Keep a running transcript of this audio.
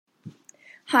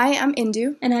Hi, I'm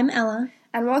Indu. And I'm Ella.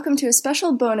 And welcome to a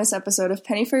special bonus episode of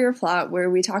Penny for Your Plot, where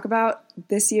we talk about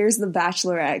this year's The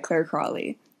Bachelorette, Clare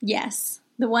Crawley. Yes,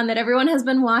 the one that everyone has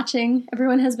been watching,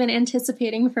 everyone has been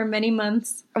anticipating for many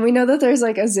months. And we know that there's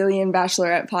like a zillion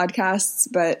Bachelorette podcasts,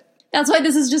 but... That's why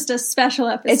this is just a special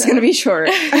episode. It's going to be short.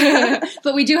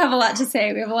 But we do have a lot to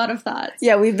say. We have a lot of thoughts.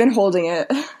 Yeah, we've been holding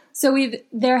it. So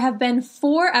there have been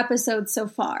 4 episodes so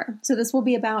far. So this will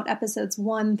be about episodes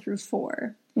 1 through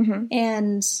 4. Mm-hmm.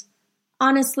 And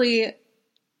honestly,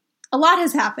 a lot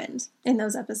has happened in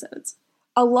those episodes.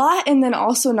 A lot, and then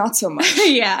also not so much.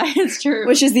 Yeah, it's true.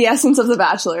 Which is the essence of The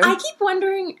Bachelor. I keep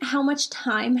wondering how much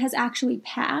time has actually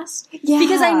passed. Yeah.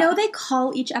 Because I know they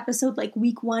call each episode like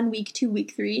week 1, week 2,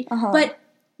 week 3. Uh-huh. But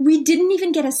we didn't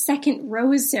even get a second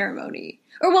rose ceremony.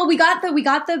 Or well, we got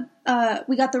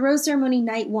the rose ceremony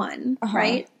night 1,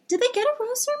 right? Did they get a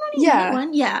rose ceremony night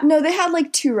 1? Yeah. No, they had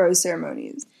like 2 rose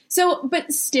ceremonies. So,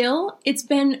 but still, it's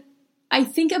been, I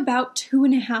think, about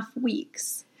 2.5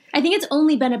 weeks. I think it's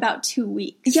only been about 2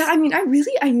 weeks. Yeah, I mean,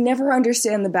 I never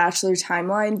understand the Bachelor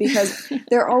timeline because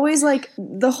they're always like,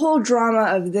 the whole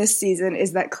drama of this season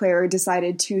is that Clare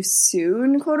decided too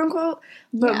soon, quote unquote.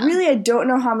 But really, I don't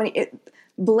know how many,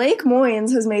 Blake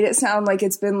Moynes has made it sound like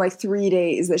it's been like 3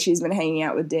 days that she's been hanging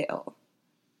out with Dale.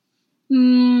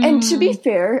 And to be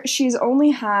fair, she's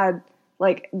only had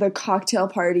like the cocktail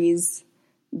parties,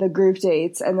 the group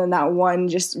dates, and then that one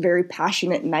just very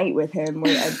passionate night with him.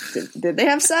 Where did they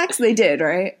have sex? They did,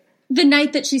 right? The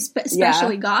night that she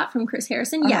especially got from Chris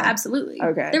Harrison? Yeah, absolutely.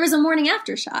 Okay. There was a morning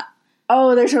after shot.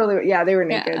 Oh, they were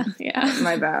naked. Yeah.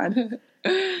 My bad.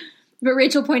 But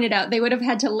Rachel pointed out they would have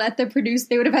had to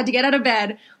they would have had to get out of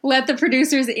bed, let the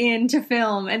producers in to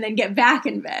film, and then get back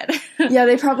in bed. Yeah,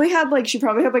 she probably had like a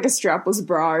strapless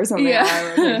bra or something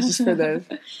on, just for the...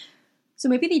 So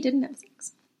maybe they didn't have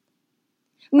sex.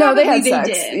 No, they had sex.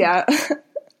 Did. Yeah.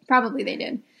 Probably they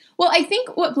did. Well, I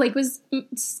think what Blake was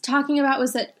talking about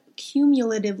was that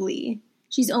cumulatively,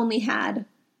 she's only had,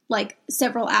 like,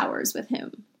 several hours with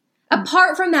him.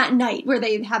 Apart from that night where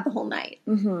they had the whole night.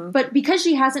 Mm-hmm. But because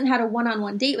she hasn't had a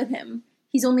one-on-one date with him,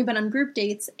 he's only been on group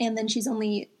dates, and then she's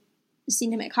only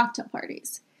seen him at cocktail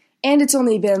parties. And it's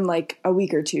only been, like, a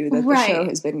week or 2 that the show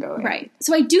has been going. Right.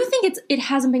 So I do think it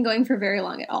hasn't been going for very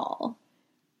long at all.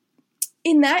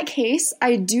 In that case,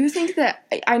 I do think that,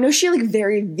 I know she, like,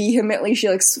 very vehemently, she,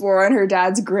 like, swore on her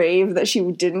dad's grave that she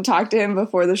didn't talk to him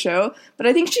before the show, but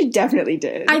I think she definitely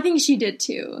did. I think she did,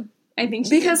 too.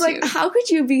 Because, like, how could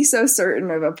you be so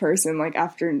certain of a person, like,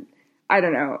 after, I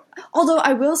don't know. Although,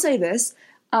 I will say this,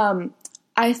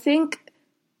 I think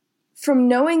from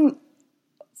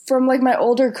like, my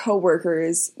older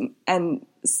coworkers and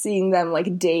seeing them,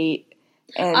 like, date,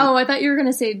 and... Oh, I thought you were going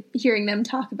to say hearing them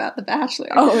talk about The Bachelor.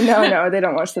 Oh, no, they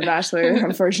don't watch The Bachelor,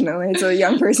 unfortunately. It's a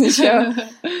young person's show.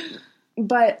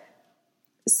 But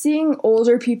seeing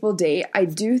older people date, I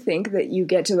do think that you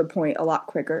get to the point a lot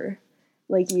quicker.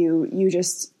 Like, you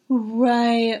just...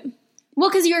 Right. Well,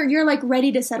 because you're, like,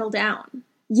 ready to settle down.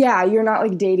 Yeah, you're not,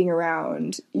 like, dating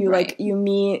around. Like, you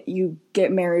meet, you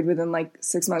get married within, like,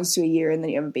 6 months to a year, and then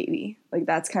you have a baby. Like,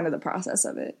 that's kind of the process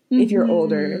of it. Mm-hmm. If you're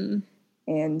older.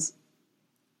 And...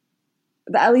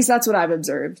 At least that's what I've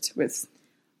observed with...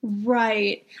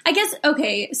 Right. I guess,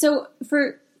 okay, so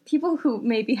for people who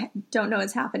maybe don't know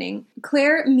what's happening,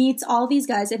 Clare meets all these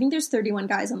guys. I think there's 31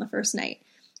 guys on the first night.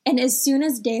 And as soon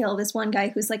as Dale, this one guy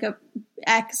who's like a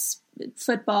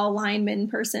ex-football lineman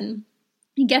person,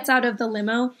 he gets out of the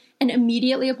limo, and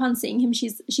immediately upon seeing him,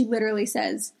 she literally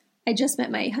says, I just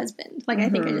met my husband. Like, I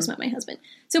think I just met my husband.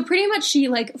 So pretty much she,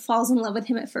 like, falls in love with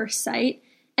him at first sight.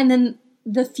 And then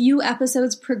the few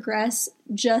episodes progress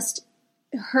just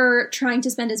her trying to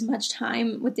spend as much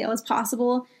time with Dale as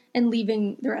possible and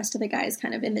leaving the rest of the guys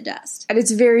kind of in the dust. And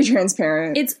it's very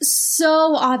transparent. It's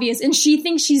so obvious. And she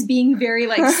thinks she's being very,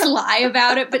 like, sly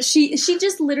about it, but she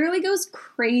just literally goes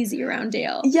crazy around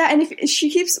Dale. Yeah, and if she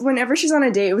keeps, whenever she's on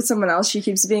a date with someone else, she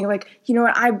keeps being like, you know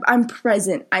what, I'm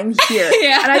present. I'm here.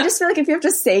 Yeah. And I just feel like if you have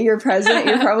to say you're present,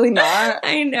 you're probably not.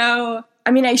 I know. I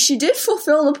mean, she did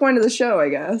fulfill the point of the show, I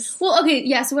guess. Well, okay,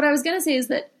 yeah, so what I was going to say is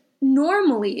that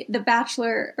normally the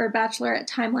Bachelor or Bachelorette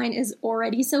timeline is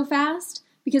already so fast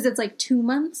because it's like 2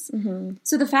 months. Mm-hmm.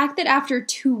 So the fact that after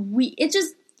 2 weeks,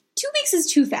 2 weeks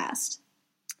is too fast.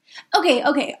 Okay.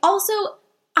 Also,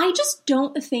 I just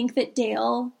don't think that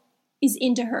Dale is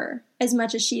into her as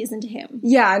much as she is into him.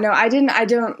 Yeah, no, I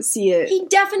don't see it. He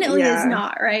definitely is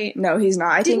not, right? No, he's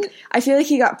not. I feel like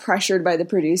he got pressured by the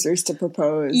producers to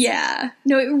propose. Yeah.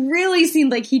 No, it really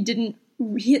seemed like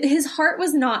his heart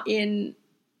was not in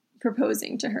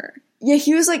proposing to her. Yeah,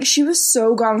 he was like, she was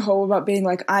so gung-ho about being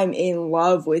like, I'm in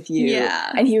love with you.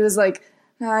 Yeah. And he was like,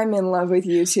 I'm in love with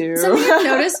you too. Something I've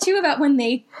noticed too about when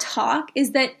they talk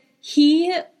is that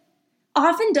he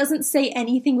often doesn't say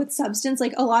anything with substance.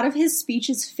 Like, a lot of his speech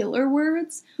is filler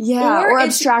words. Yeah, or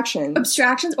abstractions.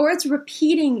 Abstractions, or it's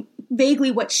repeating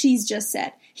vaguely what she's just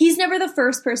said. He's never the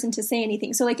first person to say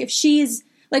anything. So, like, if she's,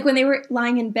 like, when they were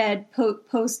lying in bed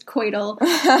post-coital,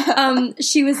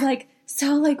 she was like,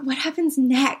 so, like, what happens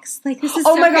next? Like, this is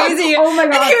so crazy. Oh, my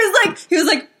God. And he was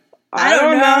like, I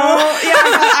don't know. Yeah,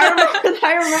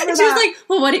 I remember that. She was like,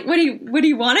 well, what do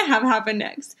you want to have happen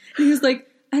next? And he was like,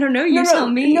 I don't know. You tell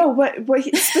me. No,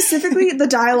 specifically the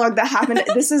dialogue that happened.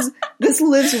 This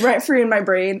lives rent free in my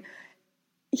brain.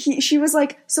 She was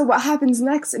like, so what happens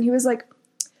next? And he was like,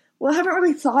 well, I haven't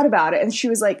really thought about it. And she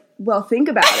was like, well, think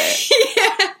about it.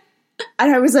 Yeah.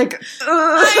 And I was like, ugh.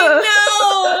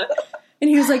 I know. And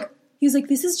he was like,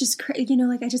 this is just crazy. You know,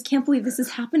 like, I just can't believe this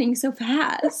is happening so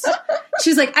fast. She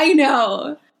was like, I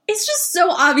know. It's just so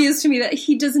obvious to me that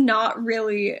he does not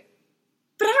really.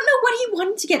 But I don't know what he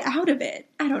wanted to get out of it.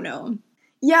 I don't know.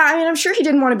 Yeah, I mean, I'm sure he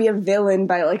didn't want to be a villain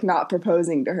by, like, not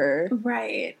proposing to her.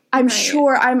 Right. I'm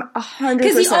 100%.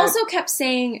 Because he also kept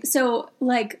saying, so,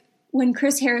 like, when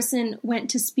Chris Harrison went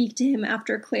to speak to him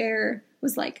after Claire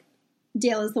was like,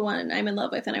 Dale is the one I'm in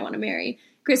love with and I want to marry,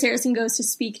 Chris Harrison goes to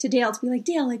speak to Dale to be like,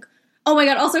 Dale, like, oh my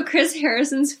God, also Chris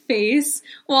Harrison's face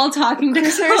while talking to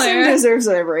Claire. Chris Harrison deserves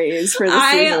a raise for this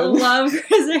season. I love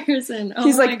Chris Harrison. Oh,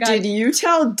 he's like, God. Did you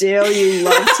tell Dale you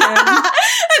loved him?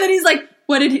 And then he's like,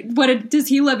 does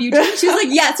he love you too? She was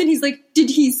like, yes. And he's like, did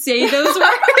he say those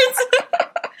words?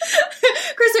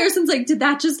 Chris Harrison's like, did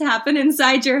that just happen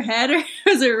inside your head or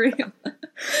was it real?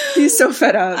 He's so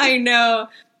fed up. I know.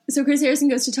 So Chris Harrison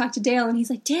goes to talk to Dale and he's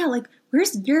like, Dale, like,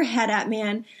 where's your head at,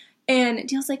 man? And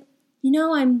Dale's like, you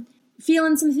know, I'm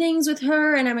feeling some things with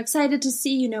her and I'm excited to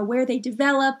see, you know, where they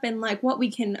develop and like where we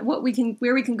can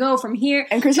go from here.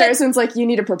 And Chris Harrison's like, you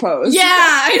need to propose. Yeah,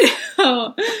 I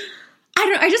know.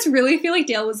 I just really feel like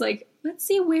Dale was like, let's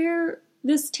see where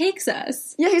this takes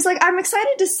us. Yeah, he's like, I'm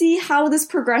excited to see how this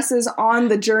progresses on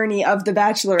the journey of The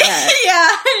Bachelorette.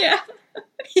 Yeah,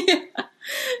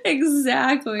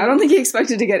 exactly. I don't think he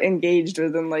expected to get engaged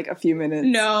within like a few minutes.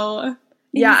 No.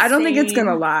 Yeah, insane. I don't think it's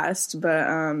gonna last,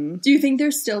 but do you think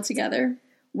they're still together?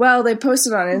 Well, they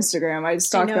posted on Instagram. I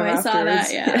stalked them afterwards. I saw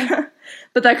that, yeah.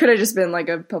 But that could have just been like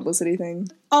a publicity thing.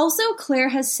 Also, Claire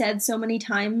has said so many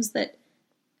times that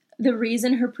the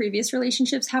reason her previous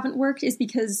relationships haven't worked is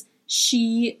because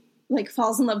she like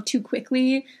falls in love too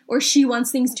quickly, or she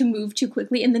wants things to move too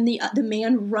quickly, and then the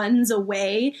man runs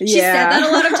away. She said that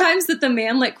a lot of times, that the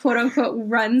man like quote unquote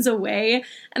runs away,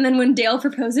 and then when Dale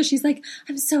proposes, she's like,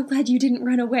 "I'm so glad you didn't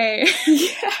run away."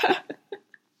 Yeah,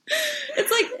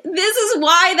 it's like, this is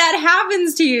why that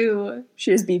happens to you.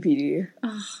 She has BPD.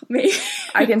 Oh, maybe.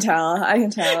 I can tell.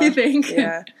 You think?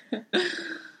 Yeah.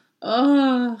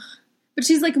 Oh, but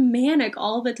she's like manic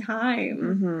all the time.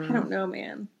 Mm-hmm. I don't know,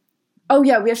 man. Oh,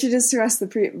 yeah, we have to discuss the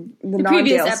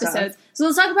previous episodes.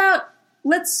 So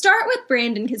let's start with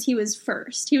Brandon, because he was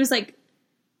first. He was like,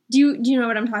 do you know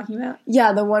what I'm talking about?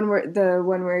 Yeah, the one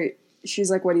where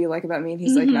she's like, what do you like about me? And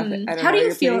he's like, nothing. I don't know. How do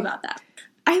you feel about that?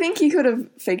 I think he could have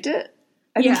faked it.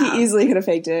 I think he easily could have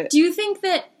faked it. Do you think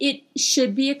that it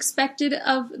should be expected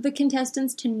of the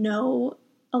contestants to know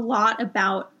a lot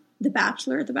about The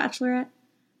Bachelor or The Bachelorette?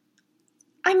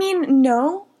 I mean,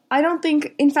 no. I don't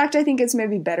think, in fact, I think it's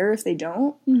maybe better if they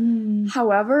don't. Mm-hmm.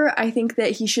 However, I think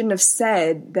that he shouldn't have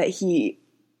said that he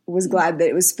was glad that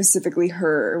it was specifically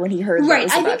her when he heard that it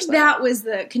was The Bachelor. I think that was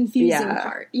the confusing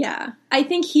part. Yeah. I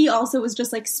think he also was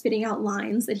just like spitting out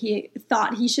lines that he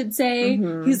thought he should say.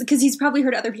 Because he's probably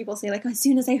heard other people say, like, as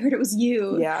soon as I heard it was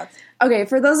you. Yeah. Okay,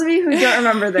 for those of you who don't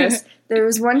remember this, there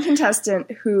was one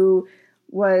contestant who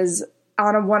was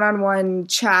on a one-on-one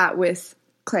chat with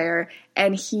Claire,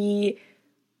 and it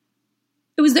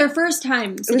was their first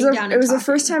time sitting down and talking. It was their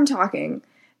first time talking,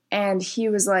 and he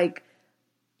was like,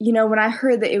 you know, when I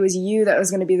heard that it was you that was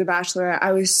going to be the Bachelorette,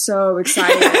 I was so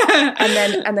excited.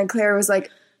 and then Claire was like,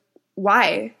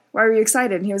 why? Why were you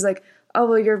excited? And he was like, oh,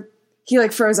 well, he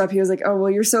like froze up. He was like, oh,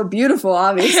 well, you're so beautiful,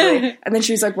 obviously. And then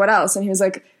she was like, what else? And he was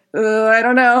like, I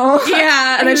don't know.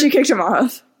 Yeah. And then she kicked him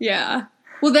off. Yeah.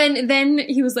 Well, then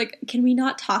he was like, can we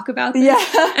not talk about this?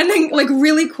 Yeah. And then, like,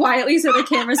 really quietly so the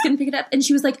cameras can pick it up. And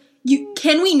she was like,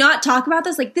 can we not talk about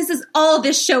this? Like, this is all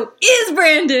this show is,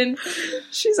 Brandon.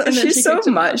 She's so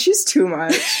much. She's too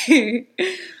much.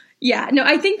 Yeah. No,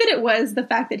 I think that it was the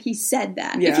fact that he said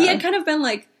that. Yeah. If he had kind of been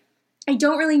like, I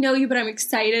don't really know you, but I'm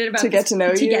excited about to get to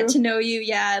know you.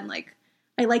 Yeah. And, like,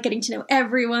 I like getting to know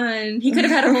everyone. He could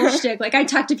have had a whole shtick. Like, I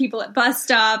talk to people at bus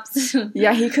stops.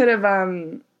 Yeah, he could have,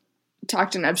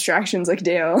 talked in abstractions like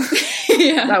Dale.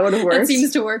 Yeah. That would have worked. That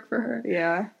seems to work for her.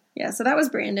 Yeah. Yeah, so that was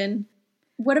Brandon.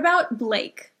 What about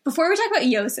Blake? Before we talk about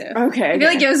Yosef. Okay. I feel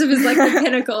like Yosef is like the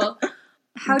pinnacle.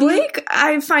 Blake,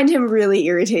 I find him really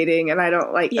irritating, and I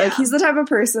don't like he's the type of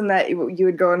person that you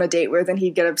would go on a date with and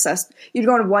he'd get obsessed. You'd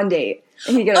go on one date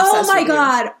and he'd get obsessed with you.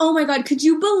 Oh my god, could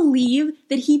you believe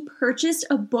that he purchased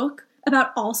a book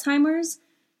about Alzheimer's?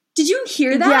 Did you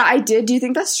hear that? Yeah, I did. Do you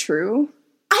think that's true?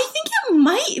 I think it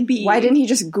might be. Why didn't he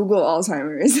just Google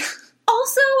Alzheimer's?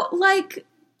 Also, like,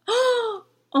 oh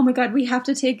my god, we have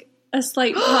to take a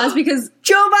slight pause because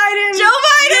Joe Biden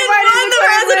won the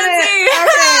presidency!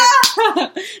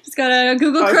 Okay. Just got a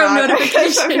Google Chrome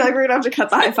notification. I feel like we're gonna have to cut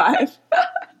the high five.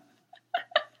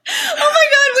 Oh my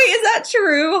god, wait, is that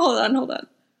true? Hold on.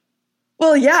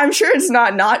 Well, yeah, I'm sure it's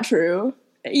not true.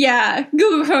 Yeah,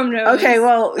 Google Chrome knows. Okay,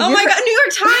 well... Oh my god, New York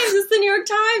Times! It's the New York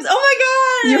Times!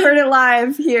 Oh my god! You heard it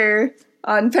live here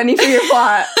on Penny for Your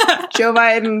Plot. Joe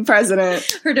Biden,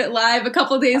 president. Heard it live a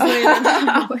couple days later.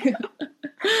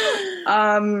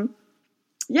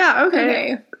 Yeah,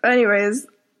 okay. Anyways.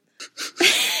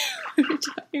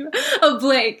 Oh,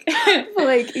 Blake.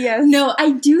 Blake, yes. No,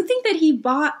 I do think that he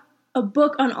bought a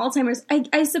book on Alzheimer's.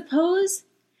 I suppose...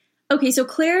 Okay, so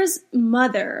Claire's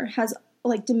mother has,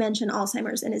 like, dementia and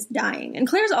Alzheimer's and is dying. And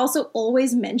Claire's also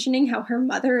always mentioning how her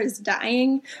mother is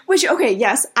dying. Which, okay,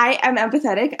 yes, I am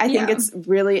empathetic. I think it's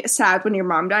really sad when your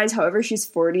mom dies. However, she's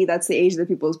 40. That's the age that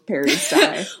people's parents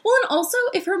die. Well, and also,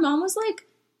 if her mom was, like,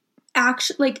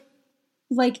 actually,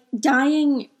 like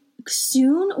dying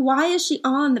soon, why is she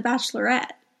on The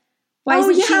Bachelorette? Why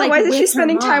isn't she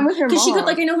spending time with her mom? Because she could,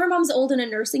 like, I know her mom's old in a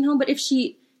nursing home, but if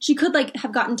she could, like,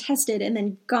 have gotten tested and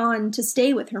then gone to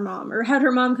stay with her mom, or had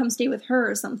her mom come stay with her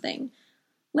or something.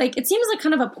 Like, it seems like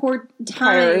kind of a poor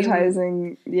time.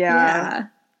 Prioritizing, yeah.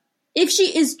 If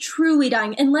she is truly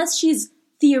dying, unless she's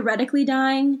theoretically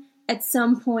dying at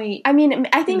some point I think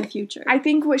in the future. I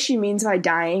think what she means by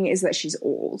dying is that she's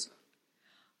old.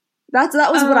 That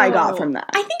was what I got from that.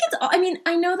 I think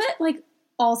I know that, like,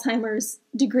 Alzheimer's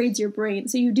degrades your brain,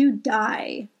 so you do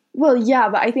die. Well, yeah,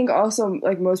 but I think also,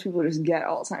 like, most people just get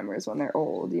Alzheimer's when they're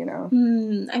old, you know?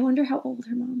 I wonder how old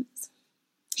her mom is.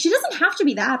 She doesn't have to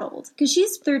be that old, because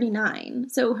she's 39,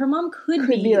 so her mom could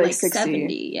be like 60.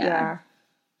 70. Yeah,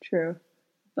 true.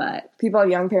 But people have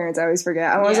young parents, I always forget.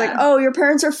 I was like, oh, your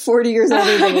parents are 40 years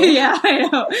older than you. Yeah, I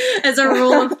know. As a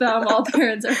rule of thumb, all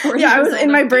parents are 40 years older.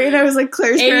 In my brain, I was like,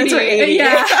 Claire's parents are 80.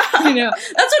 Yeah, I know.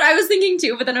 That's what I was thinking,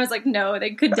 too, but then I was like, no,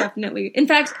 they could definitely. In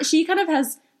fact, she kind of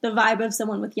has the vibe of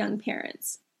someone with young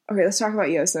parents. Okay, let's talk about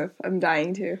Yosef. I'm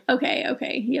dying to.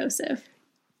 Okay, Yosef.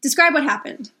 Describe what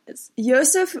happened.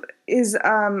 Yosef is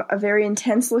a very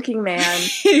intense-looking man.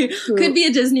 Who could be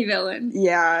a Disney villain.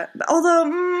 Yeah.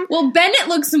 Although... well, Bennett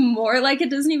looks more like a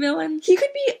Disney villain. He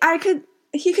could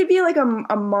be like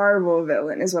a Marvel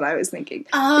villain, is what I was thinking.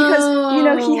 Oh. Because, you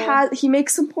know, he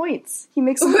makes some points.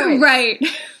 Right.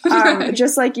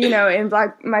 Just like, you know, in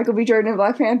Michael B. Jordan in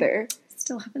Black Panther.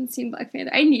 Still haven't seen Black Panther.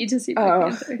 I need to see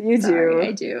Black Panther. You do.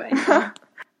 I do.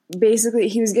 Basically,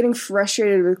 he was getting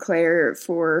frustrated with Claire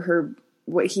for her,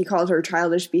 what he called her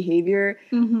childish behavior.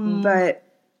 Mm-hmm. But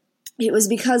it was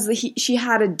because she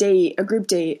had a group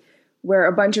date, where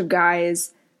a bunch of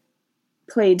guys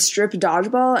played strip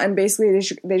dodgeball, and basically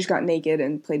they just got naked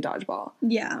and played dodgeball.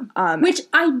 Yeah. Which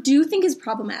I do think is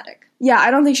problematic. Yeah,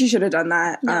 I don't think she should have done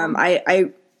that. No.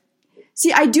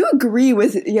 I do agree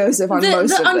with Yosef on most of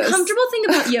this. The uncomfortable thing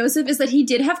about Yosef is that he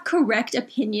did have correct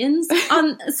opinions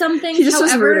on some things. He just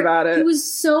was rude about it. He was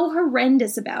so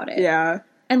horrendous about it. Yeah.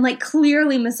 And, like,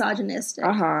 clearly misogynistic.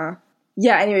 Uh-huh.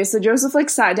 Yeah, anyway, so Joseph, like,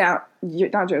 sat down.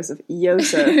 Yosef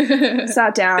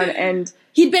sat down and...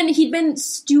 He'd been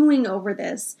stewing over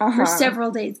this for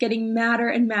several days, getting madder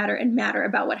and madder and madder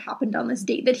about what happened on this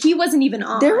date that he wasn't even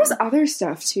on. There was other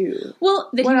stuff, too. Well,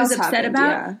 that he was upset about.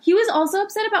 Yeah. He was also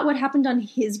upset about what happened on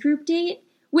his group date,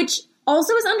 which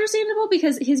also is understandable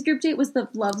because his group date was the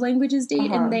love languages date,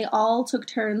 and they all took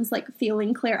turns, like,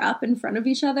 feeling Claire up in front of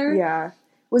each other. Yeah.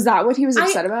 Was that what he was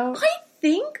upset about? I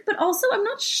think, but also I'm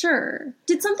not sure.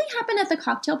 Did something happen at the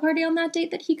cocktail party on that date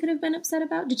that he could have been upset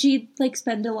about? Did she, like,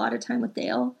 spend a lot of time with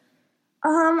Dale?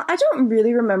 I don't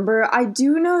really remember. I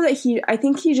do know that he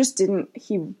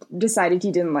decided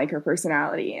he didn't like her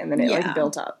personality, and then it, like,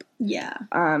 built up. Yeah.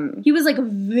 He was, like,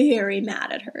 very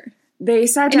mad at her. They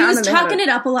sat down and he was talking it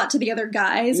up a lot to the other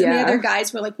guys, and the other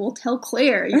guys were like, well, tell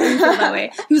Claire, you didn't feel that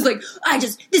way. He was like,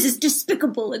 this is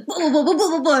despicable, and blah, blah, blah, blah,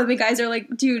 blah, blah, and the guys are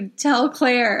like, dude, tell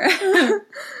Claire.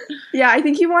 Yeah, I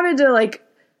think he wanted to, like,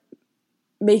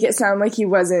 make it sound like he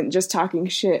wasn't just talking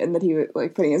shit and that he was,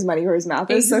 like, putting his money where his mouth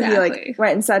is. Exactly. So he, like,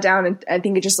 went and sat down, and I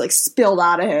think it just, like, spilled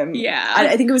out of him. Yeah.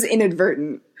 I think it was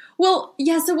inadvertent. Well,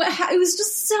 yeah, so it was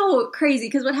just so crazy,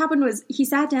 because what happened was he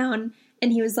sat down,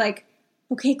 and he was like,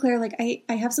 okay, Claire, like, I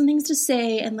have some things to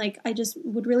say, and, like, I just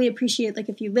would really appreciate, like,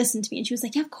 if you listen to me. And she was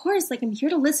like, yeah, of course, like, I'm here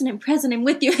to listen. I'm present. I'm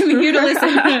with you. I'm here to listen.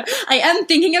 I am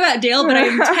thinking about Dale, but I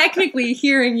am technically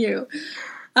hearing you.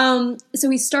 So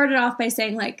he started off by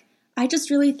saying, like, I just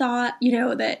really thought, you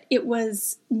know, that it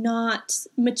was not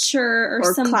mature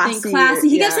or something classy.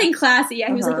 He kept saying classy. Yeah,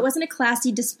 he was like, it wasn't a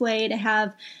classy display to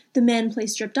have the men play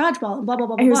strip dodgeball and blah, blah, blah,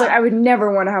 blah. And he was like, I would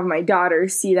never want to have my daughter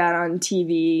see that on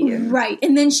TV. Right.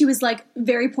 And then she was like,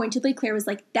 very pointedly, Claire was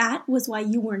like, that was why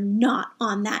you were not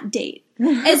on that date.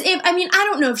 As if, I mean, I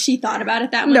don't know if she thought about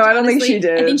it that much. No, I don't think she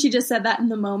did. I think she just said that in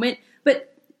the moment.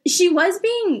 But she was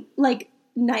being, like,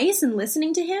 nice and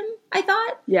listening to him, I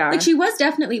thought. Yeah. Like, she was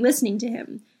definitely listening to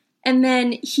him. And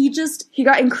then he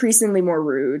got increasingly more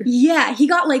rude. Yeah, he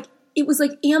got, like, it was,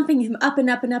 like, amping him up and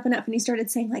up and up and up. And he started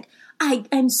saying, like,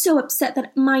 I'm so upset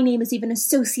that my name is even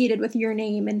associated with your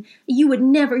name. And you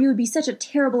would be such a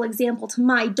terrible example to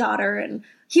my daughter. And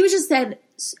he was just said,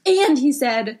 and he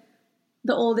said,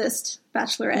 the oldest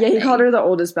bachelorette. Yeah, he called her the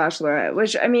oldest bachelorette,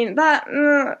 which, I mean, that...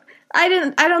 I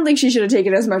don't think she should have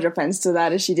taken as much offense to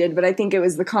that as she did, but I think it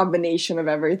was the combination of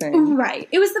everything. Right.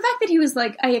 It was the fact that he was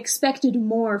like, I expected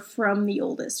more from the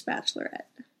oldest bachelorette.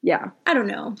 Yeah. I don't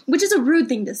know. Which is a rude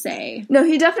thing to say. No,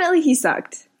 he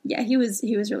sucked. Yeah, he was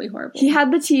really horrible. He had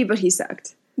the tea, but he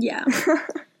sucked. Yeah.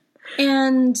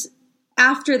 And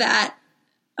after that,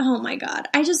 oh my God.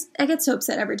 I get so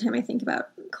upset every time I think about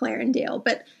Claire and Dale,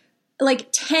 but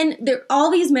like all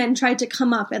these men tried to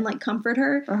come up and like comfort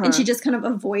her, and she just kind of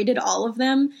avoided all of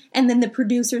them. And then the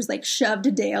producers like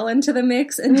shoved Dale into the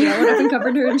mix, and Dale went up and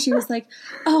covered her, and she was like,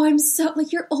 "Oh, I'm so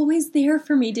like you're always there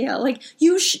for me, Dale. Like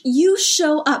you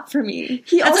show up for me."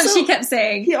 That's what she kept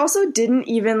saying. He also didn't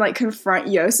even like confront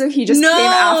Yosef. He just came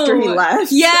after he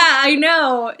left. Yeah, I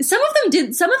know. Some of them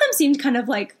did. Some of them seemed kind of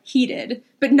like heated,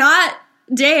 but not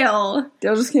Dale.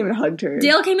 Dale just came and hugged her.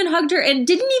 Dale came and hugged her and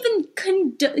didn't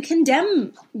even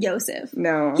condemn Yosef.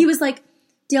 No. He was like,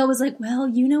 Dale was like, well,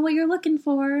 you know what you're looking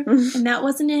for, and that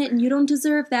wasn't it, and you don't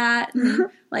deserve that. And,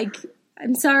 like,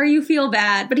 I'm sorry you feel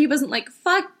bad. But he wasn't like,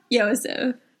 fuck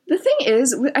Yosef. The thing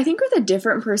is, I think with a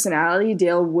different personality,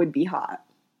 Dale would be hot.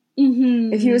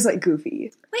 Mm-hmm. If he was, like,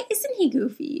 goofy. Wait, isn't he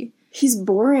goofy? He's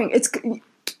boring.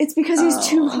 It's because he's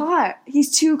too hot.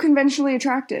 He's too conventionally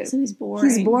attractive. So he's boring.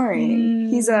 He's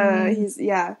boring. He's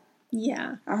yeah.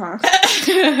 Yeah. Uh-huh.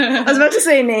 I was about to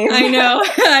say a name. I know.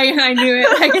 I knew it.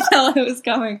 I could tell it was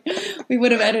coming. We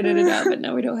would have edited it out, but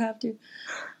now we don't have to.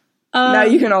 Now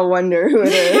you can all wonder who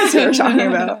it is who we're talking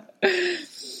about.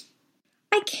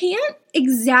 I can't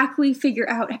exactly figure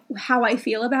out how I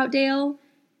feel about Dale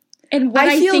and what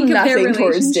I feel think of their nothing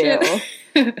towards relationship.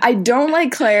 Dale. I don't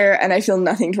like Claire, and I feel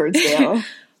nothing towards Dale.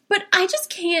 But I just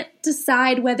can't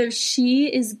decide whether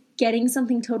she is getting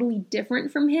something totally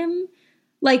different from him.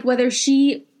 Like, whether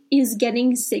she is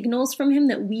getting signals from him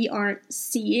that we aren't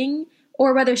seeing,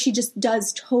 or whether she just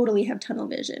does totally have tunnel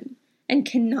vision and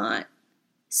cannot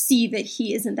see that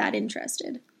he isn't that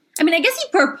interested. I mean, I guess he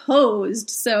proposed,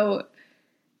 so...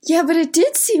 Yeah, but it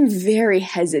did seem very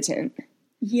hesitant.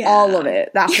 Yeah. All of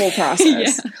it. That whole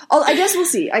process. Yeah. I guess we'll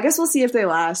see. I guess we'll see if they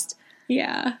last.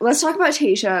 Yeah. Let's talk about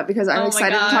Tayshia, because I'm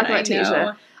excited to talk about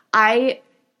Tayshia.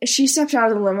 She stepped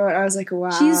out of the limo, and I was like, wow.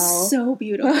 She's so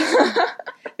beautiful.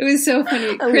 It was so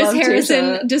funny. Chris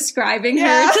Harrison describing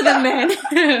her to the men.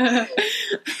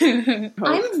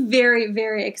 I'm very,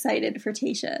 very excited for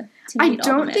Tayshia to meet I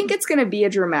don't think it's going to be a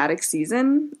dramatic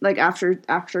season, like after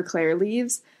Claire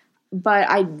leaves, but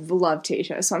I love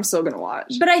Tayshia, so I'm still going to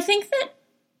watch. But I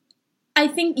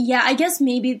guess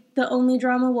maybe the only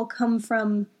drama will come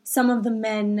from some of the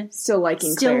men still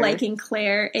liking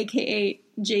Claire, aka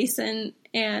Jason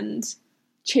and...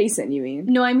 Chasen, you mean?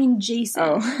 No, I mean Jason.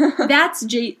 Oh. That's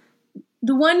the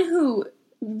one who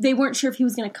they weren't sure if he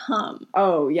was going to come.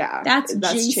 Oh, yeah. That's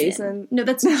Jason. No,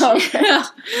 that's okay.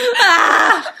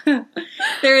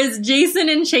 There is Jason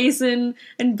and Chasen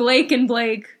and Blake and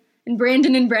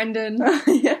Brandon and Brendan.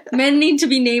 Yeah. Men need to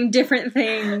be named different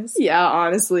things. Yeah,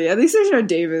 honestly. At least there's no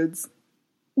Davids.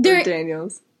 Or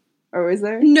Daniels. Or is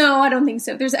there? No, I don't think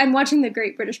so. I'm watching the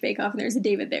Great British Bake Off, and there's a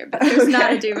David there, but there's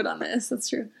not a David on this. That's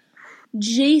true.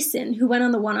 Jason, who went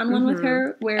on the one-on-one with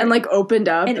her, and like opened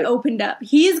up.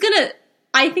 He's gonna...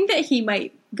 I think that he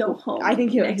might go home. I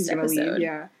think he's gonna leave,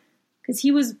 yeah. Because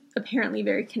he was apparently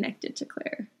very connected to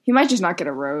Claire. He might just not get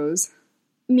a rose.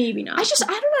 Maybe not.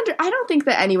 I don't think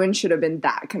that anyone should have been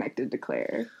that connected to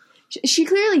Claire. she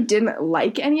clearly didn't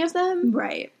like any of them.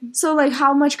 Right. So, like,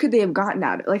 how much could they have gotten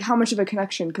out of it? Like, how much of a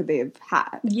connection could they have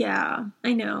had? Yeah,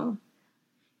 I know.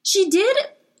 She did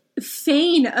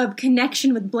feign a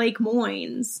connection with Blake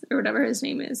Moynes, or whatever his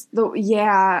name is.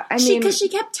 Yeah, I mean... Because he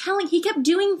kept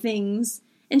doing things,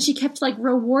 and she kept, like,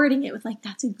 rewarding it with, like,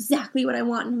 that's exactly what I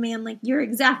want in a man, like, you're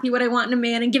exactly what I want in a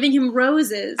man, and giving him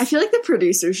roses. I feel like the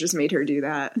producers just made her do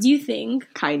that. Do you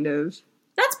think? Kind of.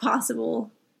 That's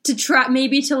possible. To try,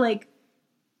 maybe to, like,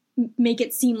 make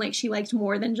it seem like she liked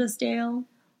more than just Dale.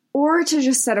 Or to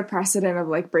just set a precedent of,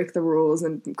 like, break the rules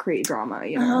and create drama,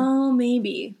 you know? Oh,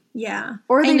 maybe. Yeah.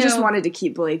 Or they just wanted to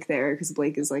keep Blake there because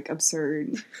Blake is, like,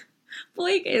 absurd.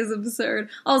 Blake is absurd.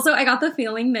 Also, I got the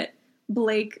feeling that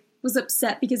Blake was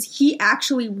upset because he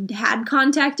actually had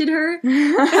contacted her.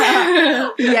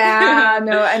 Yeah,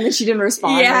 no, and then she didn't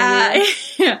respond. Yeah.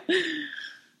 Yeah.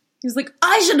 He was like,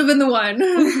 I should have been the one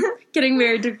getting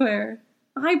married to Claire.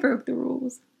 I broke the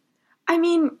rules. I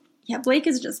mean... Yeah, Blake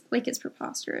is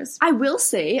preposterous. I will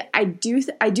say, I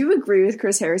do agree with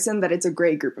Chris Harrison that it's a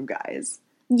great group of guys.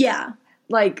 Yeah.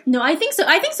 Like... No, I think so.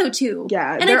 I think so, too.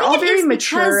 Yeah, and they're all very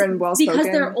mature and well-spoken.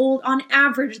 Because they're old. On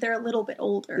average, they're a little bit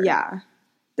older. Yeah.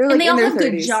 They're like and they all have 30s.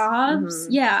 good jobs.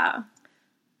 Mm-hmm. Yeah.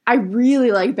 I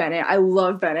really like Bennett. I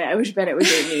love Bennett. I wish Bennett would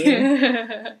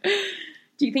date me.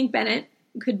 Do you think Bennett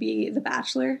could be the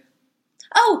Bachelor?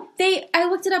 Oh, I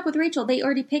looked it up with Rachel. They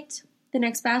already picked the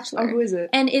next Bachelor. Oh, who is it?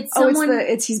 And it's someone...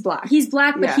 he's black. He's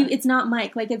black, but it's not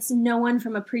Mike. Like, it's no one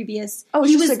from a previous... Oh,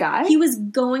 he's just a guy? He was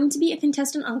going to be a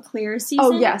contestant on Claire's season.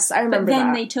 Oh, yes, I remember that. But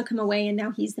then they took him away, and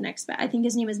now he's the next... I think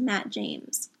his name is Matt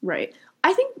James. Right.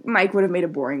 I think Mike would have made a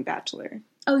boring Bachelor.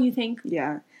 Oh, you think?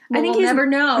 Yeah. Well, I think we'll never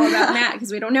know about Matt,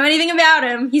 because we don't know anything about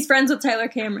him. He's friends with Tyler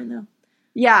Cameron, though.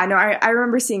 Yeah, no, I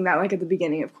remember seeing that, like, at the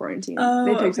beginning of quarantine. Oh,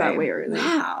 they picked that way early.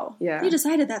 Wow. Yeah. They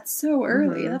decided that so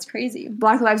early. Mm-hmm. That's crazy.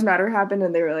 Black Lives Matter happened,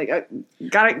 and they were like,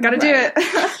 gotta do it.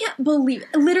 I can't believe...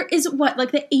 Is it what,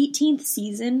 like the 18th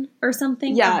season or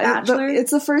something? Yeah, of Bachelor?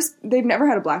 it's the first... They've never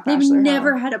had a Black Bachelor. They've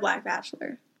never had a Black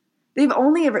Bachelor. They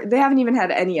haven't even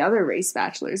had any other race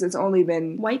bachelors. It's only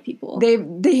been... White people. They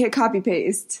hit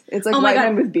copy-paste. It's like white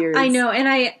men with beards. I know,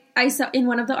 and I saw in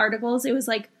one of the articles, it was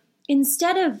like,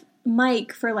 instead of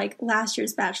Mike for, like, last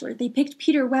year's Bachelor, they picked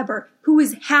Peter Weber, who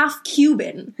is half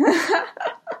Cuban.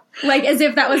 Like, as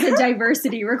if that was a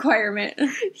diversity requirement.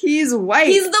 He's white.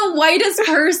 He's the whitest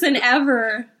person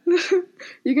ever.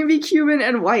 You can be Cuban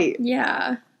and white.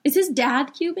 Yeah. Is his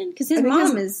dad Cuban? Because his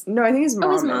mom is... No, I think his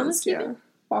mom is. Oh, his mom is Cuban? Yeah.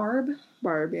 Barb,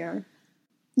 yeah.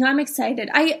 No, I'm excited.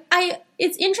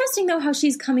 It's interesting, though, how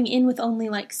she's coming in with only,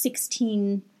 like,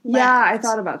 16 left. Yeah, I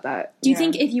thought about that. Do you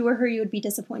think if you were her, you would be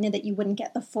disappointed that you wouldn't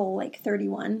get the full, like,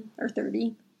 31 or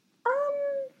 30?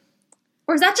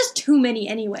 Or is that just too many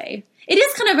anyway? It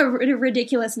is kind of a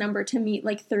ridiculous number to meet,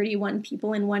 like, 31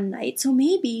 people in one night, so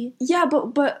maybe. Yeah,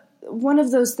 but one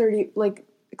of those 30, like...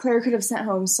 Claire could have sent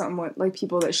home somewhat, like,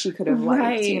 people that she could have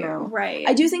liked, you know? Right.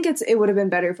 I do think it would have been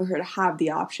better for her to have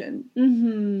the option.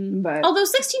 Mm-hmm. But although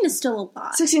 16 is still a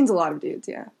lot. 16's a lot of dudes,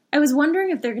 yeah. I was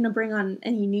wondering if they're going to bring on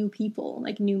any new people,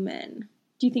 like new men.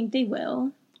 Do you think they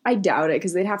will? I doubt it,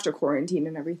 because they'd have to quarantine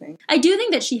and everything. I do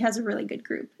think that she has a really good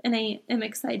group, and I am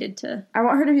excited to... I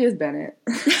want her to be with Bennett.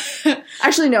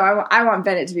 Actually, no, I want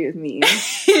Bennett to be with me.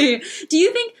 Do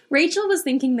you think... Rachel was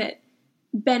thinking that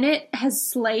Bennett has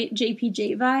slight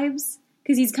JPJ vibes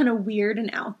because he's kind of weird and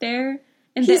out there.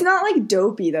 And he's not, like,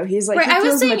 dopey, though. He's, like, right, he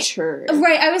feels mature.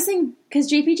 Right, I was saying, because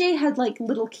JPJ had, like,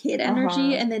 little kid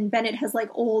energy, and then Bennett has, like,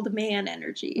 old man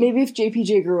energy. Maybe if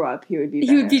JPJ grew up, he would be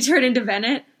Bennett. He would be turned into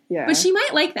Bennett? Yeah. But she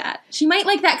might like that. She might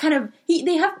like that kind of...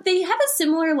 They have a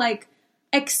similar, like,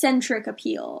 eccentric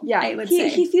appeal, yeah, I would say.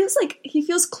 He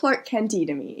feels Clark Kent-y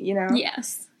to me, you know?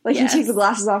 Yes. Like, he takes the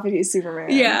glasses off and he's Superman.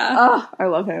 Yeah. Oh, I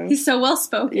love him. He's so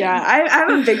well-spoken. Yeah, I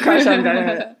have a big crush on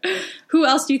Bennett. Who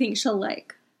else do you think she'll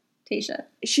like, Tayshia?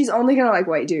 She's only gonna like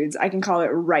white dudes. I can call it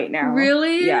right now.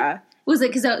 Really? Yeah. Was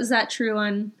that true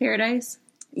on Paradise?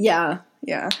 Yeah.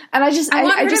 And I just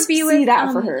see with,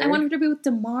 that for her. I want her to be with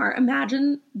Damar.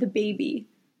 Imagine the baby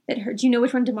that her... Do you know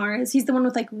which one Damar is? He's the one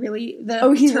with, like, really... he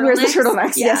wears the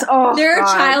turtlenecks. Yeah. Yes. Oh, their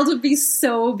child would be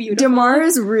so beautiful. Damar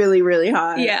is really, really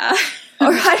hot. Yeah. Or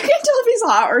I can't tell if he's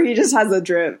hot or he just has a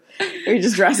drip. Or he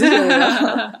just dresses really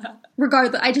well.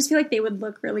 Regardless, I just feel like they would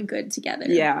look really good together.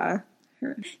 Yeah.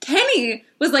 Kenny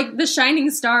was, like, the shining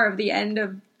star of the end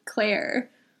of Claire.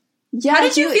 Yeah. How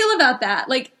did you feel about that?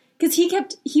 Like, because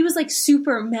he was, like,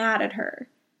 super mad at her.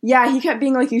 Yeah, he kept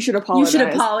being like, you should apologize. You should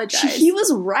apologize. He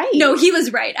was right. No, he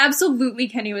was right. Absolutely,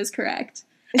 Kenny was correct.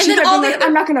 And then all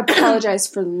I'm not going to apologize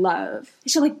for love.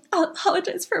 She'll I'll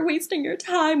apologize for wasting your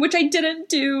time, which I didn't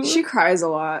do. She cries a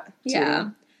lot, too.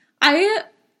 Yeah. I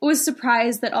was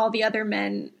surprised that all the other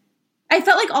men, I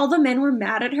felt like all the men were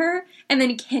mad at her, and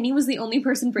then Kenny was the only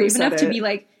person brave enough to be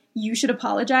like, you should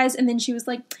apologize. And then she was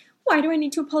like, why do I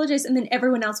need to apologize? And then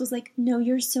everyone else was like, no,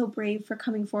 you're so brave for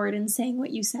coming forward and saying what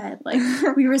you said. Like,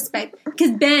 we respect.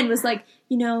 Because Ben was like,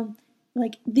 you know,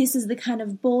 like, this is the kind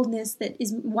of boldness that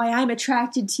is why I'm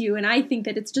attracted to you. And I think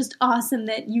that it's just awesome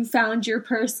that you found your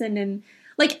person. And,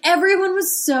 like, everyone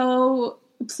was so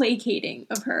placating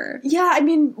of her. Yeah, I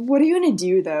mean, what are you going to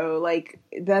do, though? Like,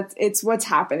 it's what's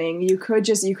happening. You could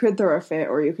throw a fit,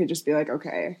 or you could just be like,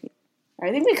 okay. I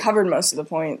think we covered most of the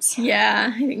points.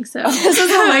 Yeah, I think so. This is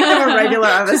the length of a regular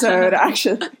episode,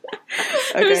 actually.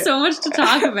 Okay. There's so much to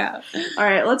talk about. All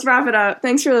right, let's wrap it up.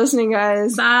 Thanks for listening,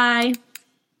 guys. Bye.